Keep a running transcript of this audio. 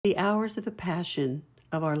The Hours of the Passion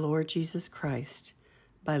of Our Lord Jesus Christ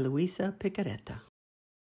by Luisa Piccarreta.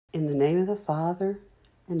 In the name of the Father,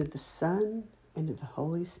 and of the Son, and of the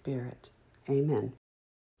Holy Spirit. Amen.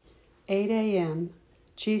 8 a.m.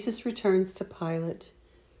 Jesus returns to Pilate.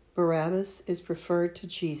 Barabbas is preferred to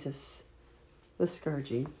Jesus. The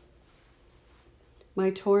scourging. My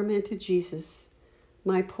tormented Jesus,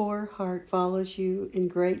 my poor heart follows you in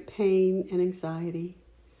great pain and anxiety.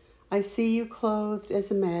 I see you clothed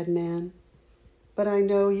as a madman, but I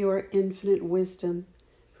know you are infinite wisdom,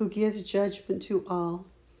 who gives judgment to all.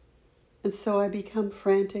 And so I become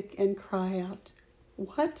frantic and cry out,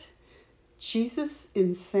 "What? Jesus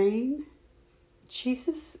insane?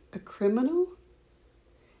 Jesus a criminal?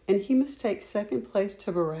 And he must take second place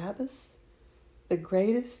to Barabbas, the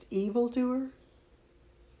greatest evildoer?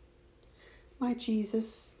 My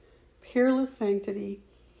Jesus, peerless sanctity,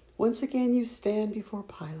 once again you stand before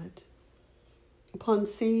Pilate. Upon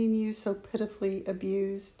seeing you so pitifully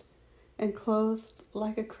abused and clothed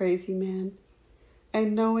like a crazy man,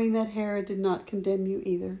 and knowing that Herod did not condemn you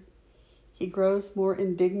either, he grows more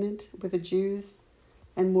indignant with the Jews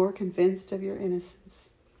and more convinced of your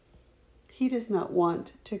innocence. He does not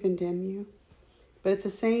want to condemn you, but at the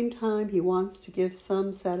same time he wants to give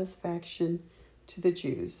some satisfaction to the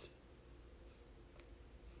Jews.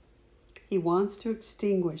 He wants to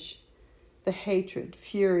extinguish the hatred,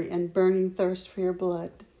 fury, and burning thirst for your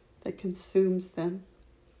blood that consumes them.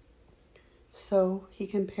 So he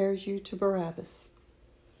compares you to Barabbas.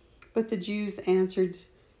 But the Jews answered,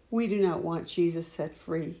 "We do not want Jesus set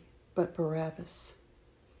free, but Barabbas.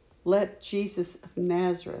 Let Jesus of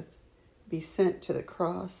Nazareth be sent to the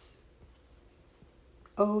cross."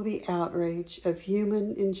 Oh, the outrage of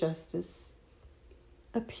human injustice.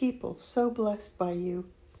 A people so blessed by you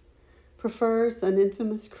prefers an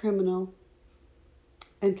infamous criminal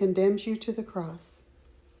and condemns you to the cross.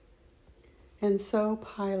 And so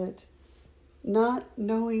Pilate, not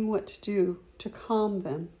knowing what to do to calm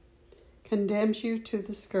them, condemns you to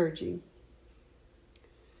the scourging.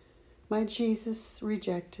 My Jesus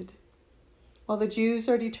rejected, while the Jews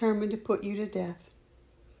are determined to put you to death.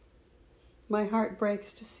 My heart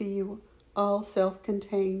breaks to see you all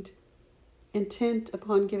self-contained, intent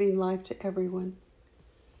upon giving life to everyone.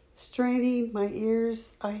 Straining my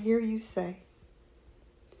ears, I hear you say,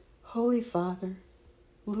 "Holy Father,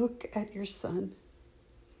 look at your Son.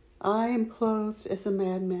 I am clothed as a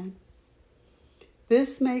madman."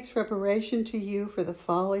 This makes reparation to you for the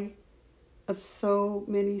folly of so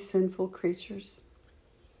many sinful creatures.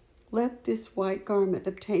 Let this white garment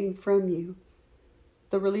obtain from you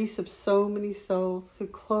the release of so many souls who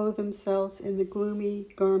clothe themselves in the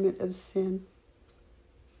gloomy garment of sin.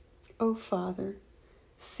 O Father,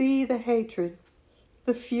 see the hatred,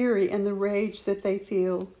 the fury, and the rage that they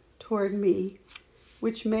feel toward me,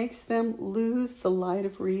 which makes them lose the light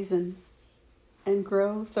of reason and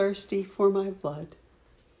grow thirsty for my blood.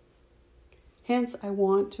 Hence I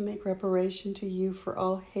want to make reparation to you for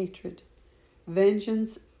all hatred,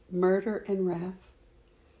 vengeance, murder, and wrath.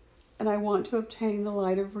 And I want to obtain the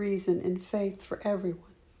light of reason and faith for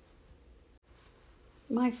everyone.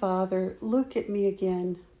 My Father, look at me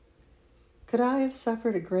again. Could I have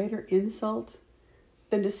suffered a greater insult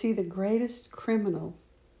than to see the greatest criminal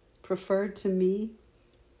preferred to me?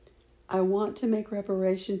 I want to make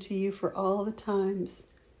reparation to you for all the times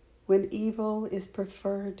when evil is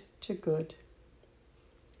preferred to good.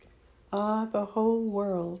 Ah, the whole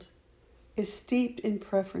world is steeped in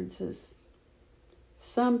preferences.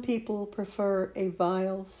 Some people prefer a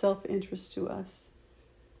vile self-interest to us.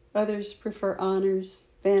 Others prefer honors,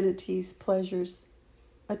 vanities, pleasures,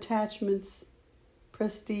 attachments,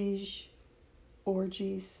 prestige,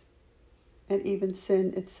 orgies, and even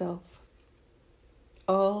sin itself.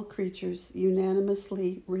 All creatures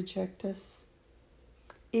unanimously reject us,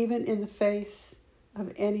 even in the face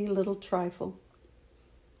of any little trifle.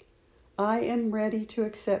 I am ready to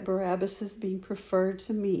accept Barabbas being preferred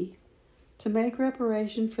to me to make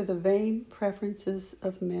reparation for the vain preferences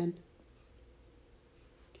of men.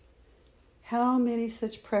 How many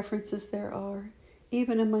such preferences there are,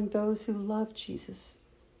 even among those who love Jesus.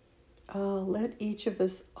 Ah, let each of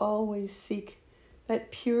us always seek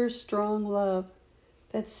that pure, strong love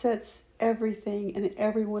that sets everything and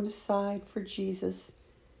everyone aside for Jesus,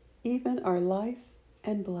 even our life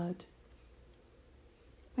and blood.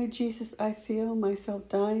 My Jesus, I feel myself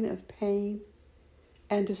dying of pain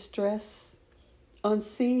and distress on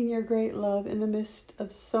seeing your great love in the midst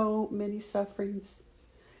of so many sufferings,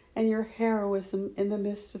 and your heroism in the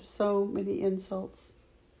midst of so many insults.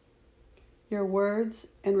 Your words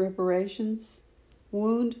and reparations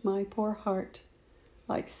wound my poor heart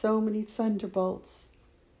like so many thunderbolts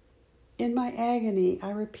In my agony,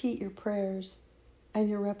 I repeat your prayers and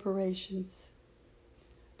your reparations.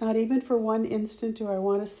 Not even for one instant do I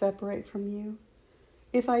want to separate from you.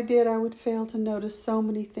 If I did, I would fail to notice so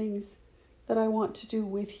many things that I want to do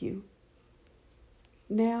with you.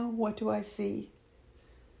 Now, what do I see?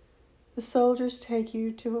 The soldiers take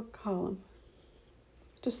you to a column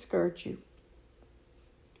to scourge you.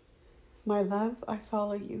 My love, I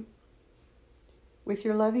follow you. With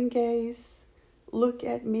your loving gaze, look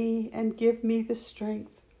at me and give me the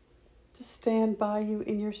strength to stand by you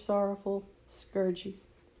in your sorrowful scourging.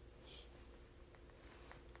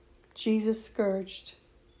 Jesus scourged.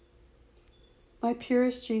 My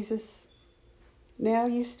purest Jesus, now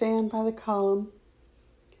you stand by the column.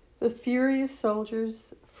 The furious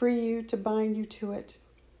soldiers free you to bind you to it.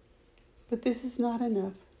 But this is not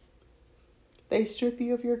enough. They strip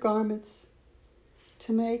you of your garments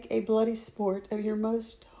to make a bloody sport of your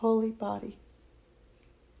most holy body.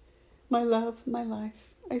 My love, my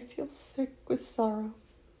life, I feel sick with sorrow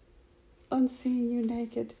on seeing you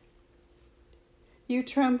naked. You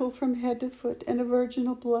tremble from head to foot, and a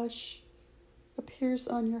virginal blush appears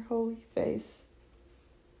on your holy face.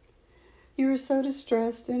 You are so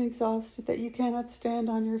distressed and exhausted that you cannot stand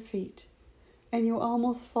on your feet, and you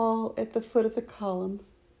almost fall at the foot of the column.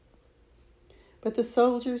 But the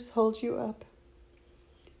soldiers hold you up,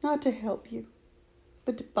 not to help you,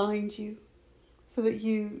 but to bind you so that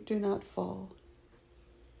you do not fall.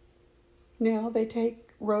 Now they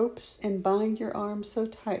take ropes and bind your arms so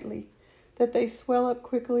tightly that they swell up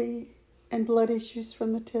quickly and blood issues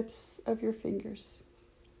from the tips of your fingers.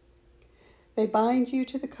 They bind you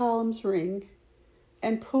to the column's ring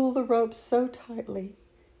and pull the ropes so tightly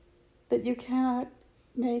that you cannot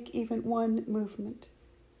make even one movement,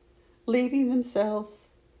 leaving themselves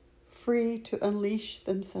free to unleash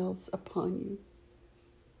themselves upon you.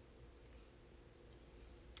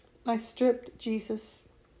 My stripped Jesus,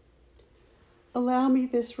 allow me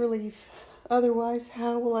this relief. Otherwise,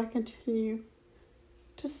 how will I continue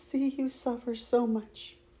to see you suffer so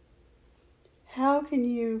much? How can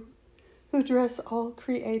you, who dress all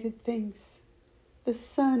created things, the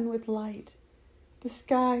sun with light, the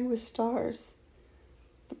sky with stars,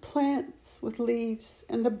 the plants with leaves,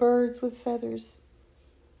 and the birds with feathers,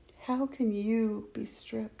 how can you be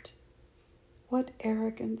stripped? What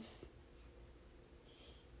arrogance!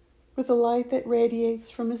 With the light that radiates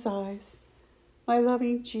from his eyes, my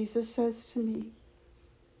loving Jesus says to me,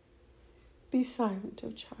 "Be silent,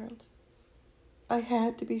 O child. I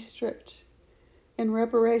had to be stripped in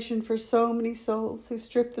reparation for so many souls who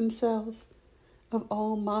strip themselves of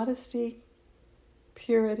all modesty,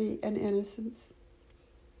 purity, and innocence.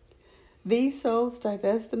 These souls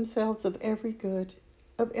divest themselves of every good,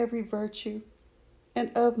 of every virtue,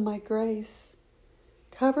 and of my grace,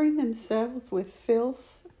 covering themselves with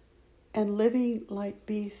filth and living like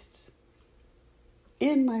beasts.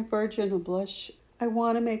 In my virginal blush, I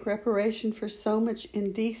want to make reparation for so much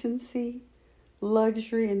indecency,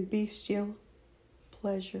 luxury, and bestial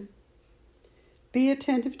pleasure. Be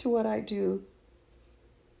attentive to what I do.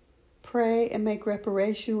 Pray and make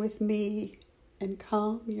reparation with me and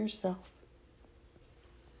calm yourself.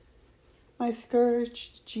 My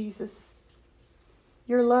scourged Jesus,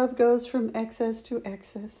 your love goes from excess to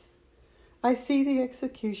excess. I see the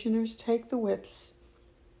executioners take the whips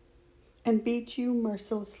and beat you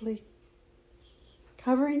mercilessly,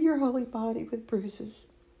 covering your holy body with bruises.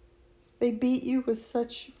 They beat you with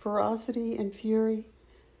such ferocity and fury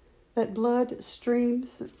that blood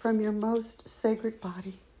streams from your most sacred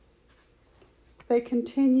body. They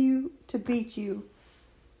continue to beat you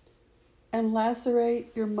and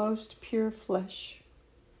lacerate your most pure flesh.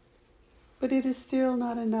 But it is still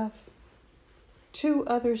not enough. 2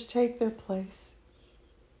 others take their place,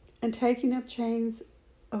 and taking up chains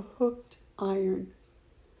of hooked iron,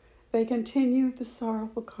 they continue the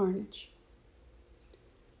sorrowful carnage.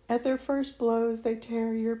 At their first blows, they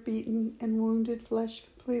tear your beaten and wounded flesh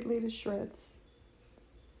completely to shreds.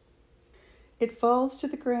 It falls to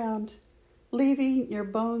the ground, leaving your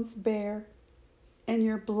bones bare, and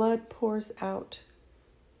your blood pours out,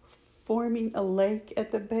 forming a lake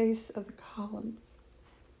at the base of the column.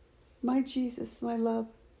 My Jesus, my love,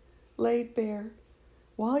 laid bare,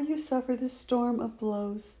 while you suffer this storm of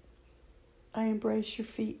blows, I embrace your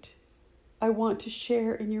feet. I want to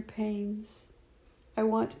share in your pains. I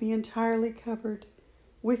want to be entirely covered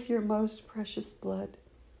with your most precious blood.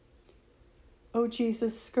 O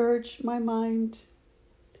Jesus, scourge my mind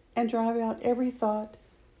and drive out every thought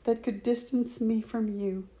that could distance me from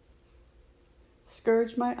you.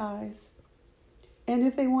 Scourge my eyes, and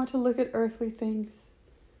if they want to look at earthly things,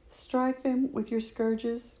 strike them with your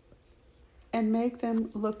scourges and make them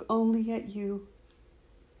look only at you.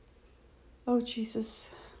 Oh,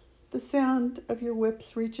 Jesus, the sound of your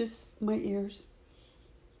whips reaches my ears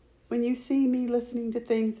when you see me listening to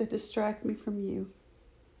things that distract me from you.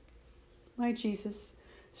 My Jesus,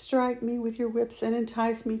 strike me with your whips and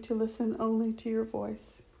entice me to listen only to your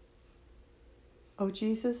voice. Oh,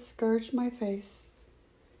 Jesus, scourge my face,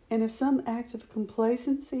 and if some act of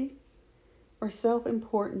complacency or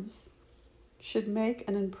self-importance should make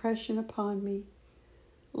an impression upon me,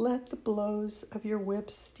 let the blows of your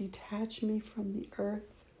whips detach me from the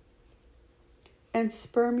earth and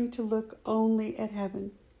spur me to look only at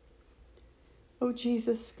heaven. O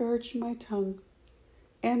Jesus, scourge my tongue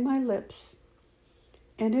and my lips,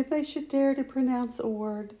 and if they should dare to pronounce a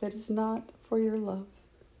word that is not for your love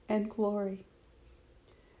and glory,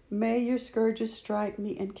 may your scourges strike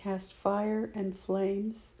me and cast fire and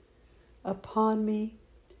flames upon me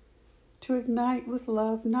to ignite with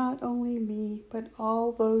love not only me, but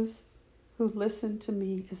all those who listen to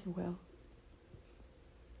me as well.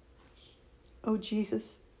 O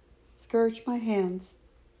Jesus, scourge my hands.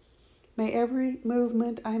 May every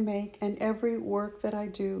movement I make and every work that I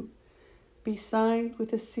do be signed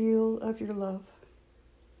with the seal of your love.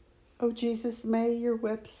 O Jesus, may your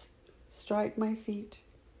whips strike my feet.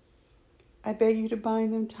 I beg you to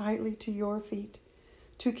bind them tightly to your feet,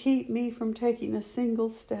 to keep me from taking a single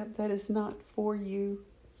step that is not for you,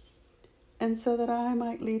 and so that I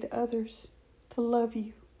might lead others to love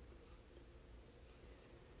you.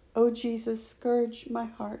 O Jesus, scourge my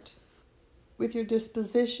heart with your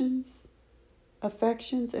dispositions,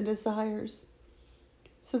 affections, and desires,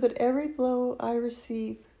 so that every blow I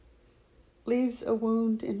receive leaves a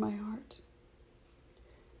wound in my heart.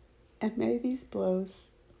 And may these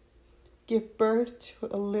blows give birth to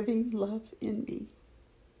a living love in me.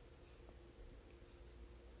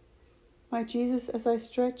 My Jesus, as I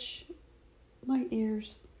stretch my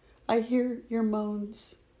ears, I hear your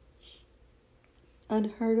moans,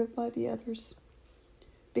 unheard of by the others,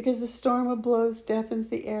 because the storm of blows deafens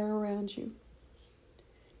the air around you.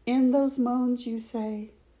 In those moans you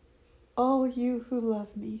say, all you who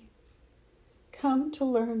love me, come to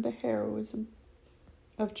learn the heroism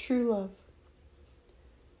of true love.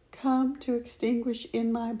 Come to extinguish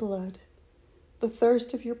in my blood the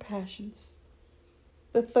thirst of your passions,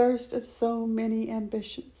 the thirst of so many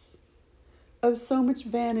ambitions, of so much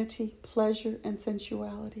vanity, pleasure, and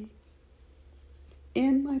sensuality.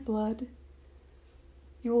 In my blood,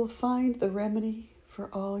 you will find the remedy for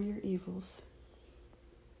all your evils.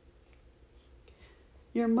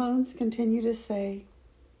 Your moans continue to say,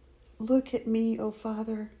 look at me, O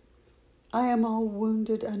Father. I am all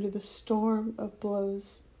wounded under the storm of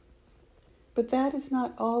blows. But that is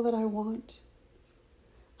not all that I want.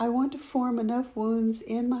 I want to form enough wounds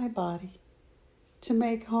in my body to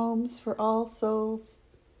make homes for all souls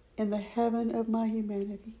in the heaven of my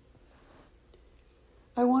humanity.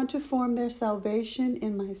 I want to form their salvation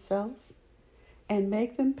in myself and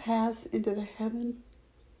make them pass into the heaven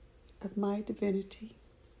of my divinity.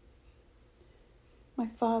 My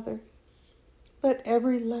Father, let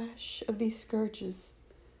every lash of these scourges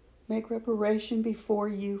make reparation before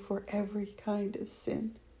you for every kind of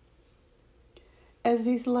sin. As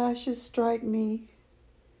these lashes strike me,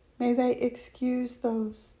 may they excuse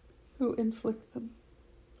those who inflict them.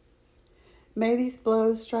 May these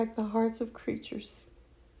blows strike the hearts of creatures.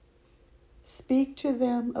 Speak to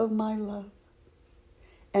them of my love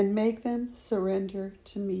and make them surrender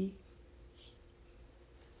to me.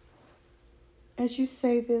 As you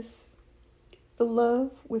say this, the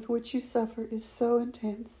love with which you suffer is so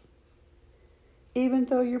intense, even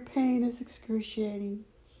though your pain is excruciating,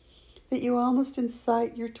 that you almost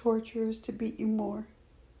incite your torturers to beat you more.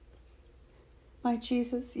 My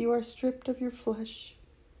Jesus, you are stripped of your flesh.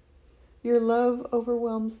 Your love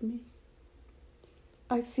overwhelms me.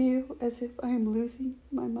 I feel as if I am losing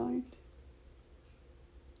my mind.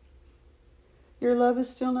 Your love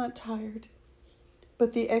is still not tired,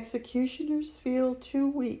 but the executioners feel too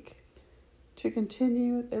weak to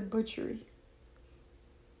continue their butchery.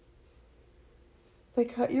 They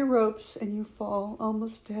cut your ropes and you fall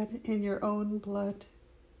almost dead in your own blood.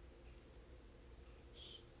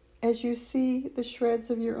 As you see the shreds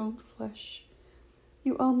of your own flesh,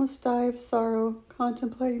 you almost die of sorrow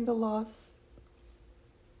contemplating the loss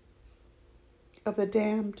of the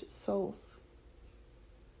damned souls.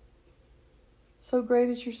 So great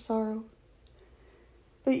is your sorrow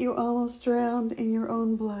that you almost drown in your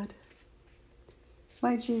own blood.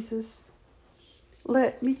 My Jesus,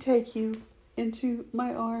 let me take you into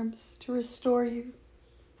my arms to restore you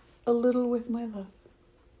a little with my love.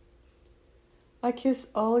 I kiss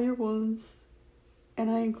all your wounds and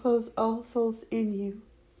I enclose all souls in you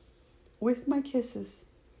with my kisses,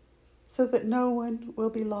 so that no one will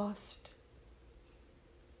be lost.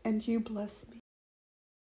 And you bless me.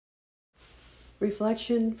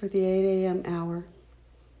 Reflection for the 8 a.m. hour.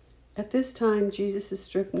 At this time, Jesus is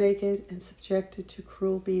stripped naked and subjected to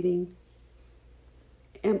cruel beating.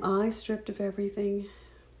 Am I stripped of everything?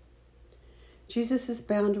 Jesus is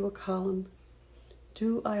bound to a column.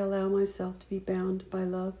 Do I allow myself to be bound by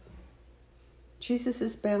love? Jesus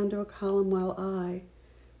is bound to a column while I,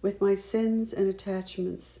 with my sins and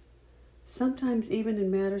attachments, sometimes even in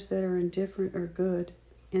matters that are indifferent or good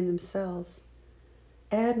in themselves,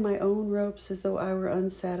 add my own ropes as though I were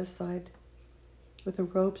unsatisfied with the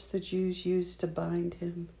ropes the Jews used to bind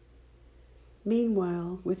him.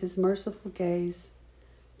 Meanwhile, with his merciful gaze,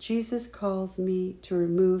 Jesus calls me to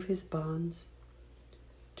remove his bonds.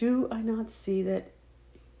 Do I not see that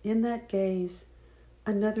in that gaze,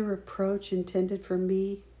 another reproach intended for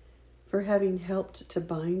me for having helped to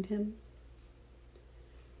bind him?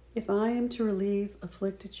 If I am to relieve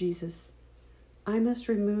afflicted Jesus, I must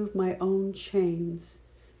remove my own chains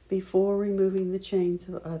before removing the chains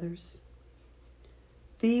of others.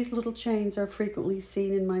 These little chains are frequently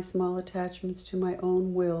seen in my small attachments to my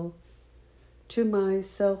own will, to my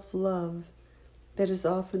self-love that is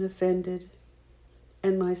often offended,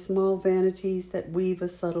 and my small vanities that weave a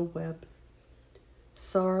subtle web,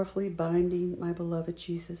 sorrowfully binding my beloved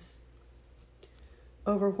Jesus.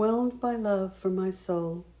 Overwhelmed by love for my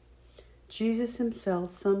soul, Jesus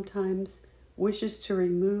himself sometimes wishes to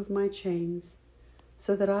remove my chains,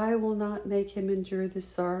 so that I will not make him endure this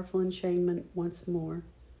sorrowful enchainment once more.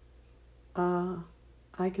 Ah,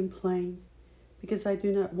 I complain, because I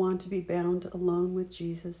do not want to be bound alone with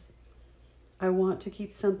Jesus. I want to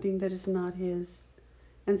keep something that is not his,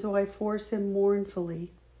 and so I force him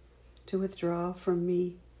mournfully to withdraw from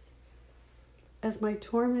me. As my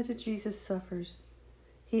tormented Jesus suffers,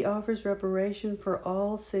 he offers reparation for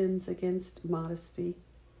all sins against modesty.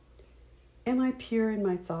 Am I pure in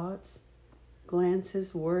my thoughts,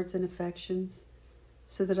 glances, words, and affections,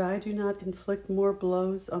 so that I do not inflict more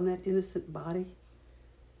blows on that innocent body?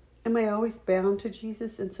 Am I always bound to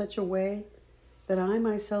Jesus in such a way that I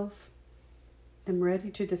myself am ready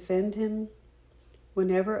to defend him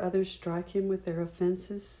whenever others strike him with their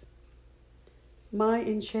offenses? My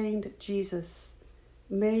enchained Jesus,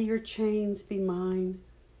 may your chains be mine,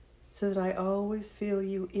 so that I always feel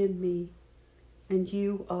you in me, and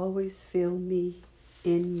you always feel me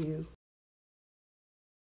in you.